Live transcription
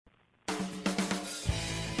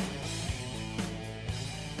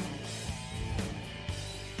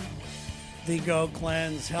The Go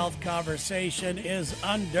Cleanse Health Conversation is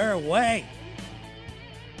underway.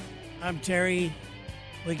 I'm Terry.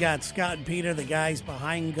 We got Scott and Peter, the guys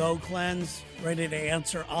behind Go Cleanse, ready to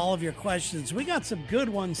answer all of your questions. We got some good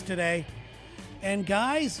ones today. And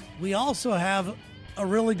guys, we also have a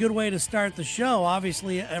really good way to start the show.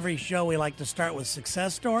 Obviously, every show we like to start with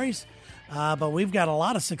success stories, but we've got a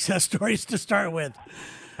lot of success stories to start with.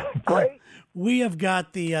 Great. We have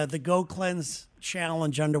got the Go Cleanse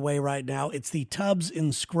challenge underway right now. It's the Tubs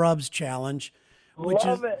and Scrubs challenge,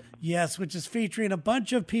 which is featuring a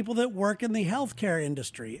bunch of people that work in the healthcare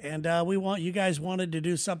industry, and you guys wanted to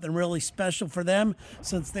do something really special for them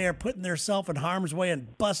since they are putting themselves in harm's way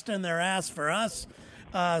and busting their ass for us.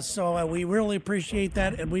 So we really appreciate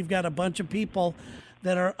that, and we've got a bunch of people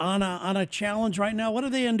that are on a challenge right now. What are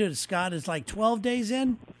they into, Scott? It's like 12 days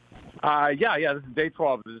in. Yeah. This is day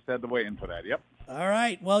 12. I just had to wait in for that. Yep. All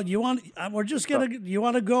right. Well, you want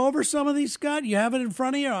to go over some of these, Scott? You have it in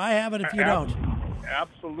front of you, or I have it if you don't.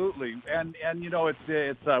 Absolutely. And you know,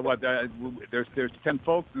 there's 10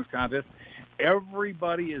 folks in this contest.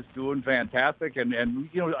 Everybody is doing fantastic, and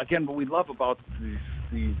you know, again, what we love about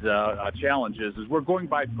these challenges is we're going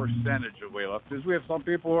by percentage of weight lifters. We have some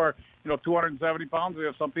people who are 270 pounds. We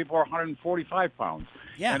have some people who are 145 pounds.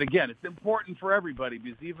 Yeah. And again, it's important for everybody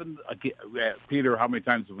because Peter, how many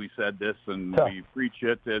times have we said this and we preach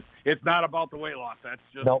it? It's not about the weight loss. That's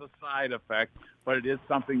just the side effect, but it is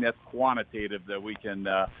something that's quantitative that we can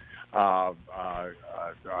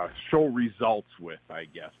show results with, I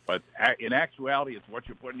guess. But in actuality, it's what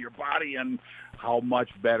you put in your body and how much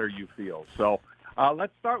better you feel. So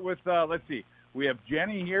let's start with, let's see. We have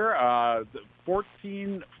Jenny here,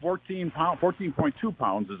 14.2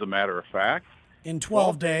 pounds, as a matter of fact. In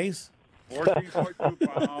 12 days.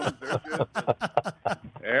 14.2 pounds.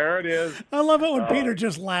 There it is. I love it when Peter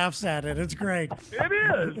just laughs at it. It's great. It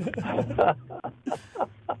is.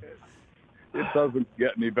 It doesn't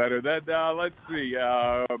get any better. Then let's see.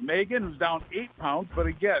 Megan is down 8 pounds, but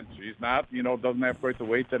again, she's not, doesn't have quite the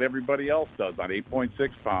weight that everybody else does on 8.6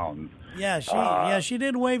 pounds. Yeah, she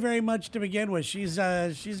didn't weigh very much to begin with. She's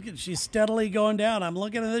steadily going down. I'm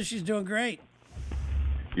looking at this. She's doing great.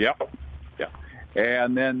 Yep. Yeah.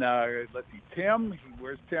 And then let's see, Tim.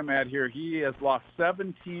 Where's Tim at here? He has lost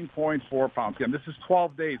 17.4 pounds. Again, this is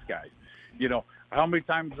 12 days, guys. How many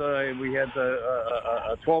times we had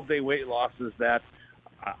a 12-day weight loss is that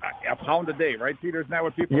a pound a day, right, Peter? Isn't that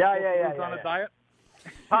what people on a diet?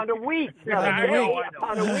 Pound a week. I know.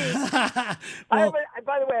 Pound a week. By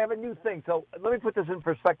the way, I have a new thing. So let me put this in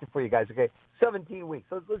perspective for you guys, okay? 17 weeks.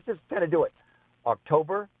 So let's just kind of do it.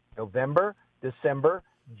 October, November, December,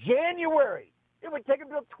 January. It would take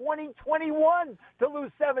until 2021 to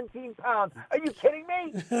lose 17 pounds. Are you kidding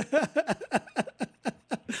me?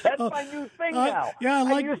 That's my new thing now. Yeah,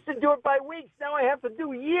 I used to do it by weeks. Now I have to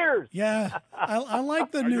do years. Yeah, I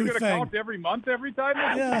like the new thing. Are you going to count every month, every time?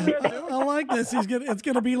 Yeah, I like this. It's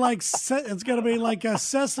going to be like a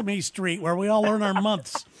Sesame Street where we all learn our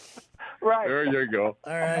months. Right. There you go.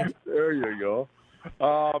 All right. There you go.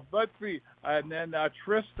 Let's see. And then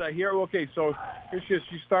Trista here. Okay, so here she is.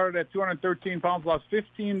 She started at 213 pounds, lost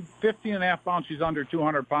 15 and a half pounds. She's under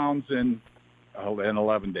 200 pounds in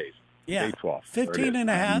 11 days. Yeah, day 12. 15 and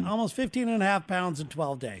a half, almost 15 and a half pounds in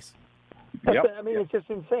 12 days. Yep. I mean, it's just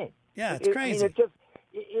insane. Yeah, it's crazy.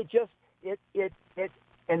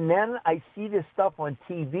 And then I see this stuff on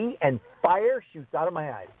TV, and fire shoots out of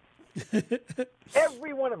my eyes.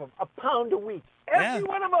 Every one of them, a pound a week. Every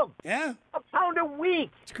one of them. Yeah. A pound a week.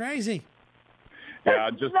 It's crazy. Yeah,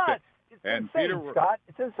 That's just nuts. It's and insane, Peter, Scott.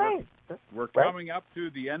 It's insane. We're coming up to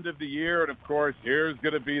the end of the year, and of course, here's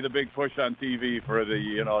going to be the big push on TV for the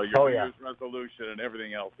your New Year's resolution and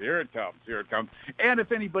everything else. Here it comes. And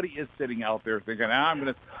if anybody is sitting out there thinking,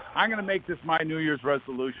 I'm gonna make this my New Year's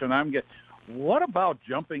resolution, what about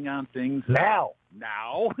jumping on things now?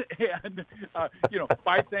 And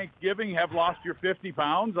by Thanksgiving, have lost your 50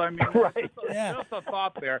 pounds. I mean, just a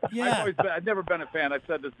thought there. Yeah. I've never been a fan. I've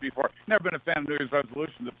said this before. Never been a fan of New Year's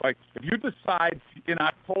resolutions. It's like if you decide in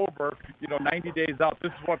October, 90 days out,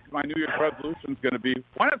 this is what my New Year's resolution is going to be.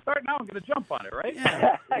 Why not start now and get a jump on it, right?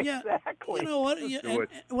 Yeah. Exactly. You know what?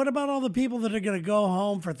 What about all the people that are going to go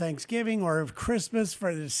home for Thanksgiving or Christmas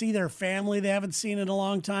to see their family they haven't seen in a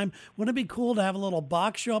long time? Wouldn't it be cool to have a little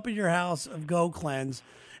box show up at your house of Go Cleanse,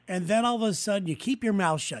 and then all of a sudden you keep your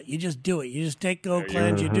mouth shut. You just do it. You just take Go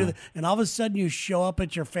Cleanse. You do that, and all of a sudden you show up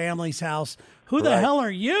at your family's house. Who the hell are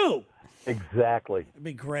you? Exactly. It'd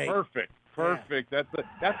be great. Perfect. Perfect. Yeah.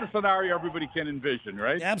 That's a scenario everybody can envision,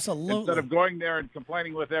 right? Absolutely. Instead of going there and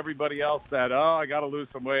complaining with everybody else that, I got to lose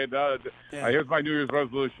some weight. Here's my New Year's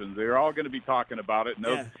resolutions. They're all going to be talking about it.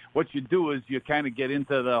 And what you do is you kind of get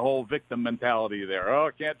into the whole victim mentality there.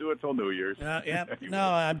 I can't do it till New Year's. Yeah. No,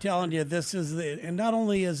 I'm telling you, this is and not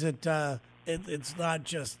only is it, it's not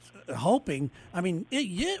just hoping. I mean,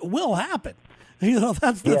 it will happen.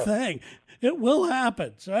 That's the thing. It will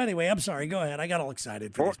happen. So anyway, I'm sorry. Go ahead. I got all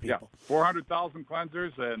excited for these people. 400,000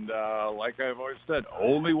 cleansers, and like I've always said,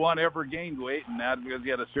 only one ever gained weight, and that because he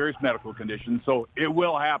had a serious medical condition. So it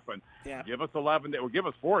will happen. Yeah. Give us 11 days, or give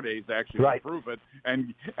us 4 days actually to prove it,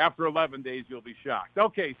 and after 11 days you'll be shocked.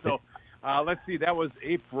 Okay, so let's see. That was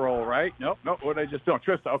April, right? Nope. What did I just do?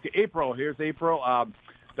 Trista. Okay, April. Here's April.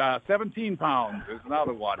 17 pounds is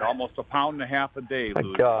another one. Almost a pound and a half a day. My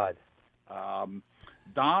God.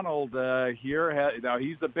 Donald here, now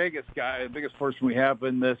he's the biggest guy, the biggest person we have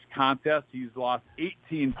in this contest. He's lost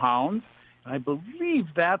 18 pounds. I believe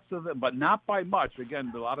but not by much.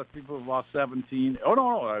 Again, a lot of people have lost 17. Oh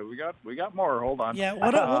no, we got more. Hold on. Yeah,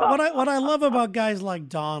 what I love about guys like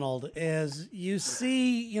Donald is you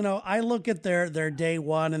see, I look at their day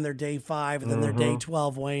 1 and their day 5 and then their day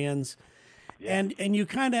 12 weigh-ins. Yeah. And you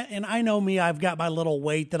kind of, and I know me, I've got my little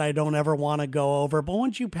weight that I don't ever want to go over. But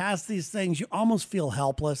once you pass these things, you almost feel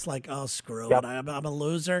helpless, like, oh, screw it, I'm a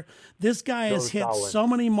loser. This guy has hit so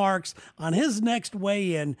many marks on his next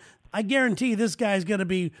weigh-in. I guarantee this guy's going to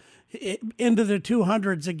be into the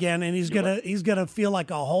 200s again, and he's gonna feel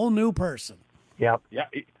like a whole new person. Yep.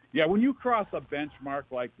 Yeah, when you cross a benchmark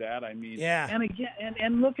like that, I mean, and again,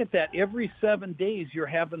 and look at that. Every 7 days, you're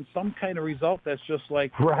having some kind of result that's just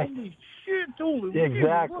like, holy shit,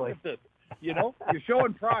 exactly. Look at this. You're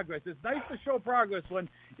showing progress. It's nice to show progress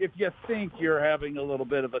if you think you're having a little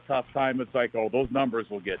bit of a tough time, it's like, oh, those numbers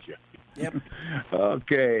will get you. Yep.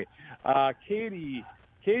 Okay. Katie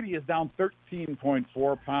is down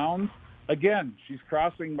 13.4 pounds. Again, she's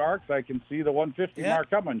crossing marks. I can see the 150 mark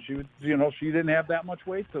coming. She didn't have that much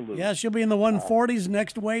weight to lose. Yeah, she'll be in the 140s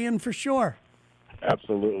next weigh-in for sure.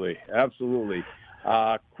 Absolutely.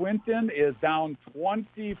 Quentin is down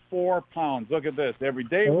 24 pounds. Look at this. Every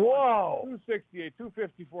day, 268,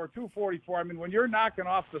 254, 244. I mean, when you're knocking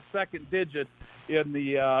off the second digit in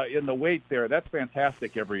the weight there, that's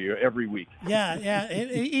fantastic every week. Yeah.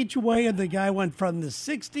 Each weigh-in, the guy went from the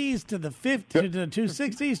 60s to the 50s to the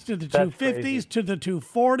 260s to the 250s to the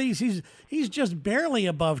 240s. He's just barely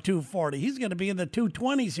above 240. He's going to be in the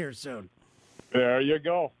 220s here soon. There you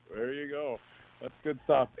go. That's good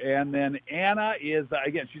stuff. And then Anna is,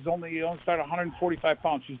 again, she's only started 145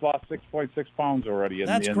 pounds. She's lost 6.6 pounds already in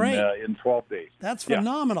 12 days. That's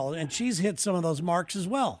phenomenal. And she's hit some of those marks as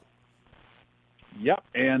well. Yep.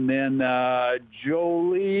 And then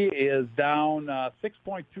Jolie is down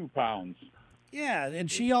 6.2 pounds. Yeah, and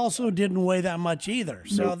she also didn't weigh that much either.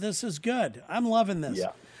 So this is good. I'm loving this.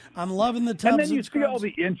 Yeah. I'm loving the tubs. And then you see all the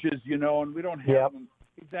inches, and we don't have them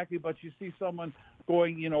exactly, but you see someone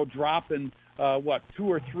going, dropping 2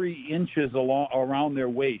 or 3 inches around their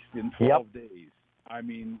waist in 12 days. I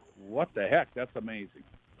mean, what the heck? That's amazing.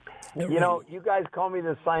 You guys call me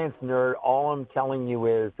the science nerd. All I'm telling you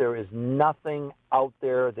is there is nothing out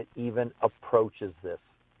there that even approaches this.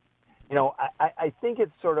 I think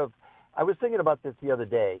it's sort of, I was thinking about this the other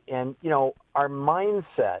day, and, our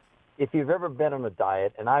mindset, if you've ever been on a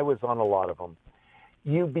diet, and I was on a lot of them,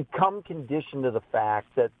 you become conditioned to the fact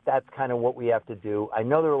that that's kind of what we have to do. I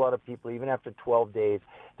know there are a lot of people, even after 12 days,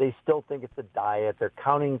 they still think it's a diet. They're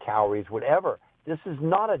counting calories, whatever. This is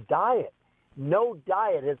not a diet. No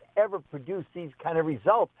diet has ever produced these kind of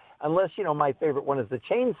results, unless, my favorite one is the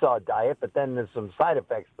chainsaw diet, but then there's some side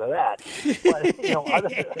effects to that. But,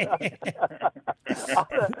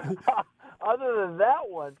 other than that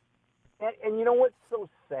one, and you know what's so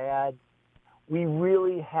sad? We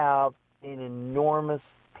really have an enormous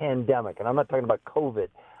pandemic, and I'm not talking about COVID.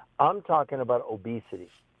 I'm talking about obesity.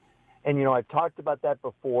 And, I've talked about that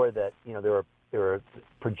before, that, there are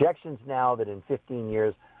projections now that in 15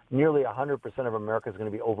 years, nearly 100% of America is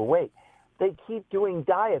going to be overweight. They keep doing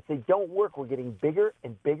diets. They don't work. We're getting bigger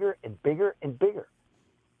and bigger and bigger and bigger.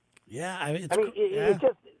 Yeah.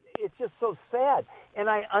 It's just so sad. And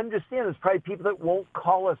I understand there's probably people that won't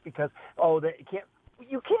call us because,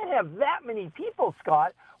 you can't have that many people,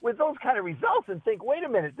 Scott, with those kind of results and think, wait a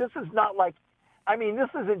minute, this is not like, this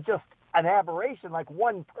isn't just an aberration like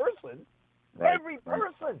one person. Right. Every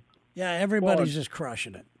person. Yeah, everybody's just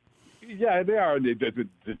crushing it. Yeah, they are. The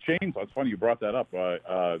chainsaw, it's funny you brought that up.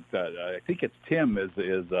 I think it's Tim is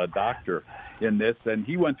a doctor in this, and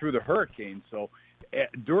he went through the hurricane. So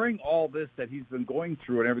during all this that he's been going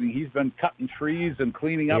through and everything, he's been cutting trees and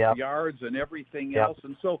cleaning up yards and everything else.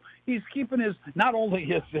 And so he's keeping not only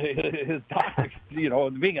his doctor,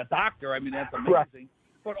 being a doctor, I mean, that's amazing, right,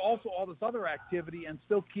 but also all this other activity and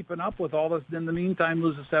still keeping up with all this. In the meantime,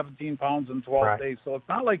 loses 17 pounds in 12 days. So it's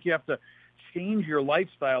not like you have to change your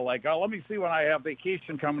lifestyle like, oh, let me see when I have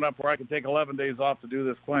vacation coming up where I can take 11 days off to do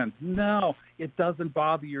this cleanse. No, it doesn't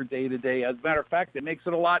bother your day-to-day. As a matter of fact, it makes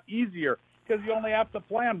it a lot easier because you only have to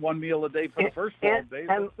plan one meal a day for the first 12 days.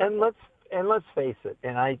 And let's face it.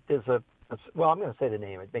 And I'm going to say the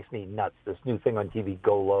name. It makes me nuts. This new thing on TV,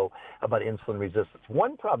 Go Low, about insulin resistance.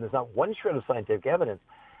 One problem is not one shred of scientific evidence,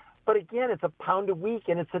 but again, it's a pound a week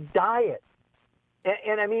and it's a diet.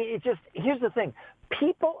 And I mean, here's the thing.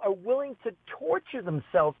 People are willing to torture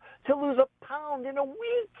themselves to lose a pound in a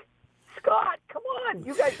week. Scott, come on.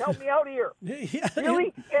 You guys help me out here.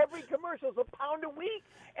 Really? Every commercial is a pound a week,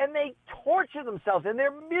 and they torture themselves, and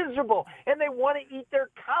they're miserable, and they want to eat their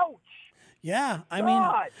couch. Yeah, I mean,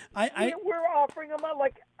 we're offering them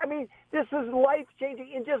this is life-changing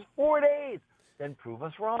in just 4 days. Then prove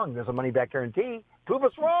us wrong. There's a money-back guarantee. Prove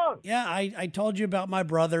us wrong. Yeah, I told you about my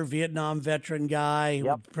brother, Vietnam veteran guy,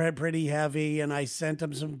 pretty heavy, and I sent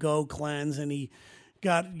him some Go Cleanse, and he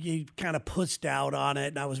kind of pussed out on it,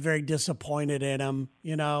 and I was very disappointed in him,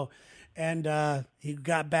 and he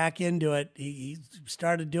got back into it. He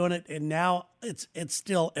started doing it, and now it's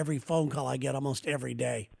still every phone call I get almost every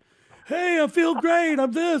day. Hey, I feel great.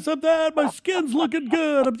 I'm this, I'm that. My skin's looking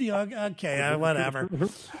good. Okay, whatever.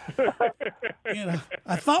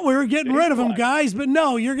 I thought we were getting rid of him, guys, but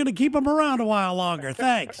no, you're going to keep him around a while longer.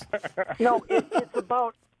 Thanks. No, it's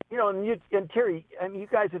about, and Terry, I mean, you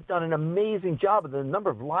guys have done an amazing job of the number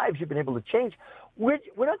of lives you've been able to change. We're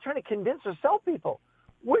not trying to convince or sell people.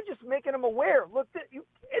 We're just making them aware. Look,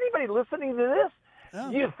 anybody listening to this,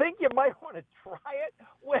 do you think you might want to try it?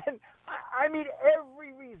 When, I mean,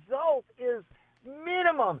 every result is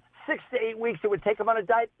minimum 6 to 8 weeks it would take them on a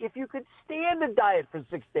diet if you could stand a diet for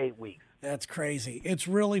 6 to 8 weeks. That's crazy. It's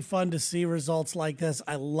really fun to see results like this.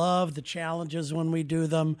 I love the challenges when we do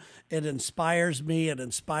them. It inspires me. It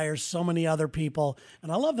inspires so many other people. And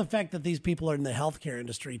I love the fact that these people are in the healthcare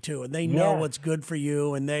industry too, and they know what's good for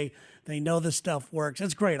you, and they know this stuff works.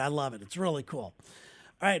 It's great. I love it. It's really cool.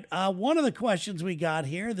 All right, one of the questions we got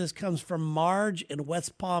here, this comes from Marge in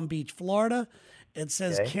West Palm Beach, Florida. It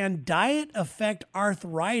says, Can diet affect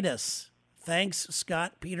arthritis? Thanks,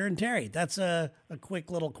 Scott, Peter, and Terry. That's a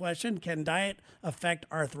quick little question. Can diet affect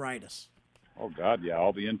arthritis? Oh, God, yeah,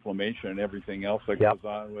 all the inflammation and everything else that goes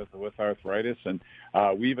on with arthritis. And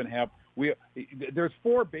we even have there's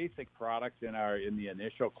 4 basic products in the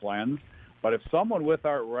initial cleanse. But if someone with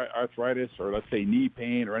arthritis or, let's say, knee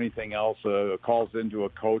pain or anything else calls into a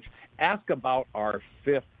coach, ask about our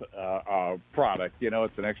 5th product.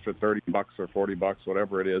 It's an extra $30 or $40,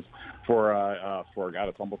 whatever it is, for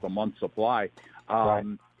it's almost a month's supply.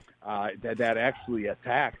 That actually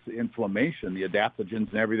attacks inflammation, the adaptogens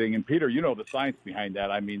and everything. And Peter, the science behind that.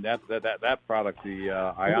 I mean, that product, the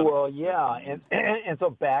ion. Well, yeah, and so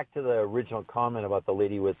back to the original comment about the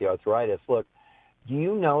lady with the arthritis. Look. Do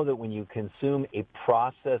you know that when you consume a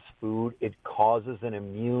processed food, it causes an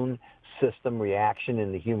immune system reaction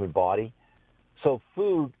in the human body? So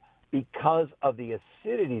food, because of the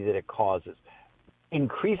acidity that it causes,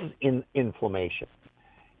 increases inflammation.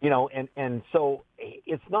 And so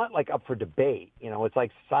it's not like up for debate. It's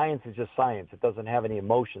like science is just science. It doesn't have any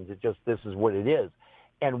emotions. This is what it is.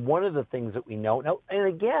 And one of the things that we know, now, and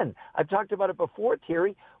again, I've talked about it before,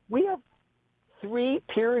 Terry, we have 3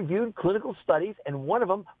 peer-reviewed clinical studies, and one of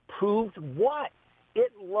them proved what?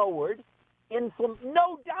 It lowered inflammation.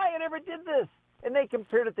 No diet ever did this. And they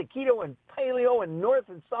compared it to keto and paleo and north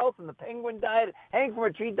and south and the penguin diet, hang from a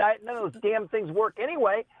tree diet. None of those damn things work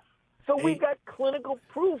anyway. So we've got clinical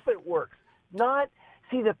proof it works.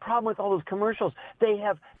 See, the problem with all those commercials, they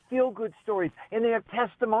have feel-good stories and they have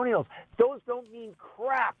testimonials. Those don't mean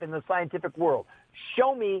crap in the scientific world.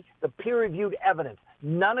 Show me the peer-reviewed evidence.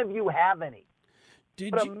 None of you have any.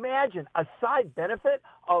 But imagine a side benefit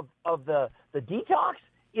of the detox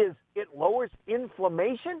is it lowers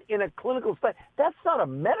inflammation in a clinical study. That's not a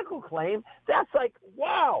medical claim. That's like,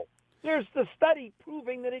 wow, here's the study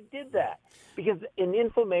proving that it did that. Because in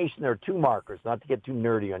inflammation, there are 2 markers, not to get too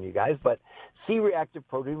nerdy on you guys, but C-reactive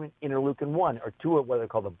protein and interleukin-1 are 2 of what they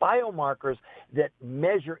call the biomarkers that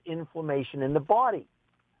measure inflammation in the body.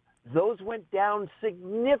 Those went down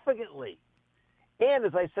significantly. And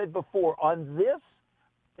as I said before, on this,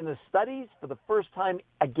 in the studies, for the first time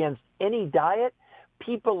against any diet,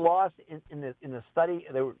 people lost in the study,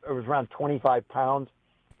 it was around 25 pounds.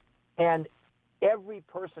 And every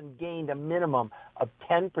person gained a minimum of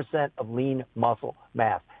 10% of lean muscle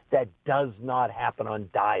mass. That does not happen on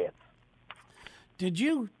diets. Did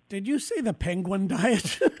you say the penguin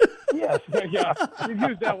diet? Yes. Yeah, you've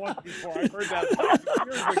used that once before. I've heard that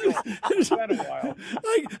years ago. It's been a while.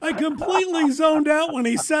 I completely zoned out when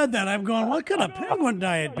he said that. I'm going, what could a penguin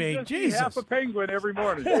diet be? Just Jesus. half a penguin every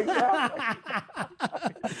morning.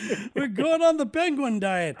 We're going on the penguin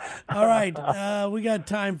diet. All right. We got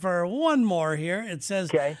time for one more here. It says,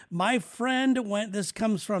 Okay. my friend went, this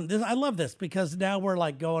comes from, this. I love this because now we're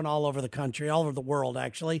like going all over the country, all over the world,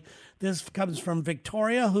 actually. This comes from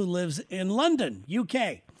Victoria, who lives in London,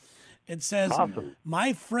 UK. It says, Awesome.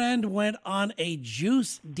 my friend went on a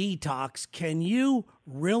juice detox. Can you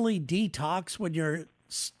really detox when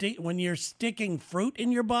you're sticking fruit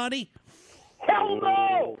in your body? Hell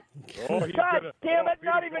no! Oh, he's God gonna- damn it, oh,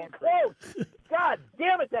 not he's even going close. God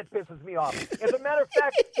damn it, that pisses me off. As a matter of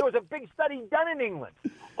fact, there was a big study done in England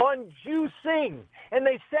on juicing, and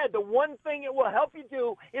they said the one thing it will help you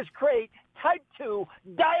do is create type 2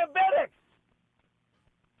 diabetics.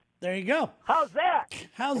 There you go. How's that?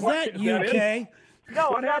 How's What that, is that UK?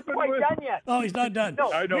 No, What I'm not happened quite with- done yet. Oh, he's not done.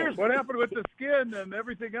 No, I know. here's- What happened with the skin and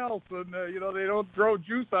everything else? And, they don't grow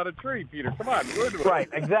juice on a tree, Peter. Come on. Go into it. Right,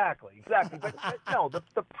 exactly. But no,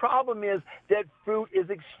 the problem is that fruit is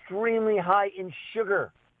extremely high in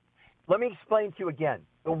sugar. Let me explain to you again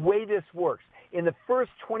the way this works. In the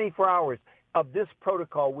first 24 hours of this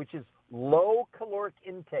protocol, which is low caloric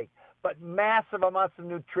intake, but massive amounts of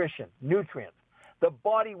nutrients, the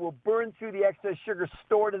body will burn through the excess sugar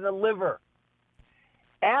stored in the liver.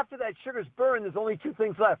 After that sugar's burned, there's only two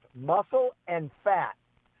things left, muscle and fat.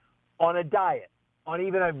 On a diet, on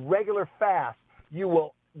even a regular fast, you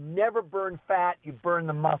will never burn fat, you burn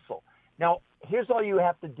the muscle. Now, here's all you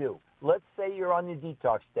have to do. Let's say you're on your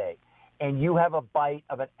detox day and you have a bite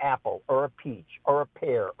of an apple or a peach or a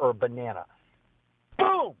pear or a banana.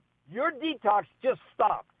 Boom! Your detox just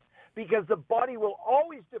stops because the body will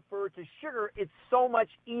always defer to sugar. It's so much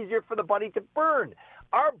easier for the body to burn.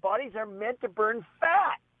 Our bodies are meant to burn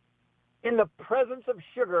fat. In the presence of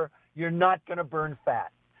sugar, you're not going to burn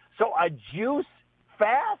fat. So a juice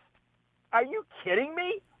fast? Are you kidding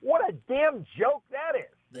me? What a damn joke that is.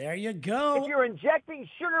 There you go. If you're injecting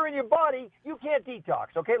sugar in your body, you can't detox,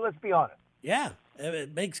 okay? Let's be honest. Yeah,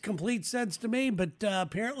 it makes complete sense to me, but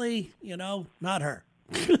apparently, not her.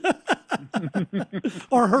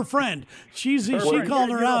 Or her friend. She called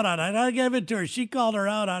her out on it. I gave it to her. She called her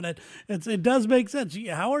out on it. It does make sense.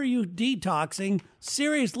 How are you detoxing,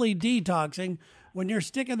 seriously detoxing, when you're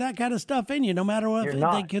sticking that kind of stuff in you, no matter what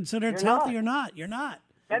they consider it's healthy or not? You're not.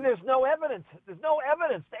 And there's no evidence. There's no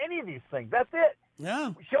evidence to any of these things. That's it.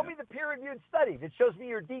 Yeah. Show me the peer-reviewed study that shows me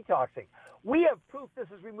you're detoxing. We have proof this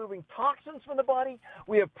is removing toxins from the body.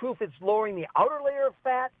 We have proof it's lowering the outer layer of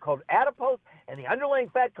fat called adipose and the underlying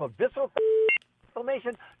fat called visceral fat.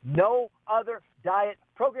 Inflammation. No other diet,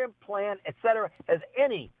 program, plan, etc. has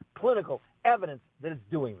any clinical evidence that it's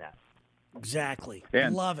doing that. Exactly.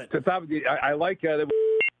 And love it. I like the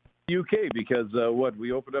UK because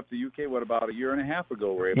we opened up the UK about a year and a half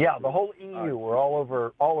ago. Yeah, the whole EU. We're all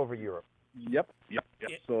over Europe. Yep.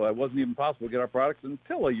 So it wasn't even possible to get our products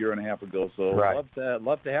until a year and a half ago. So right.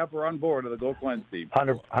 love to have her on board of the Go Cleanse team.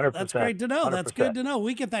 100%. That's great to know. 100%. That's good to know.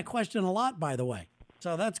 We get that question a lot, by the way.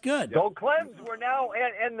 So that's good. Go Cleanse. We're now,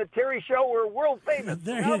 and the Terry Show, we're world famous.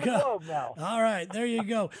 There Around you go. the globe now. All right, there you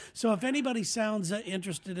go. So if anybody sounds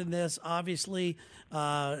interested in this, obviously,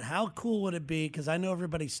 how cool would it be? Because I know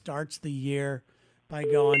everybody starts the year by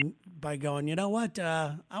going. You know what?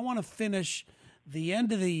 I want to finish the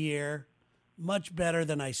end of the year much better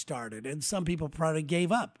than I started. And some people probably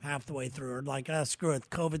gave up half the way through, or like, screw it,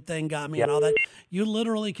 COVID thing got me and all that. You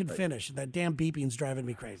literally could finish. That damn beeping's driving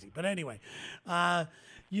me crazy. But anyway,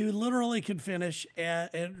 you literally could finish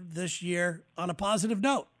this year on a positive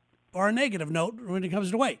note or a negative note when it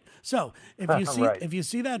comes to weight. So if you see if you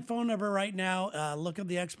see that phone number right now, look at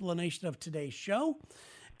the explanation of today's show.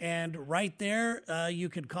 And right there, you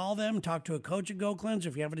could call them, talk to a coach at Go Cleanse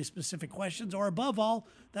if you have any specific questions. Or above all,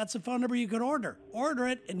 that's a phone number you could order. Order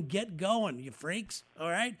it and get going, you freaks. All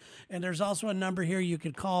right? And there's also a number here you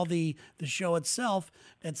could call the show itself.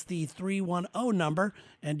 It's the 310 number.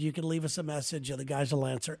 And you can leave us a message. The guys will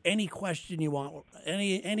answer any question you want,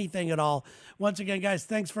 anything at all. Once again, guys,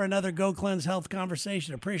 thanks for another Go Cleanse Health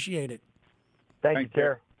conversation. Appreciate it. Thank you,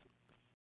 Terry.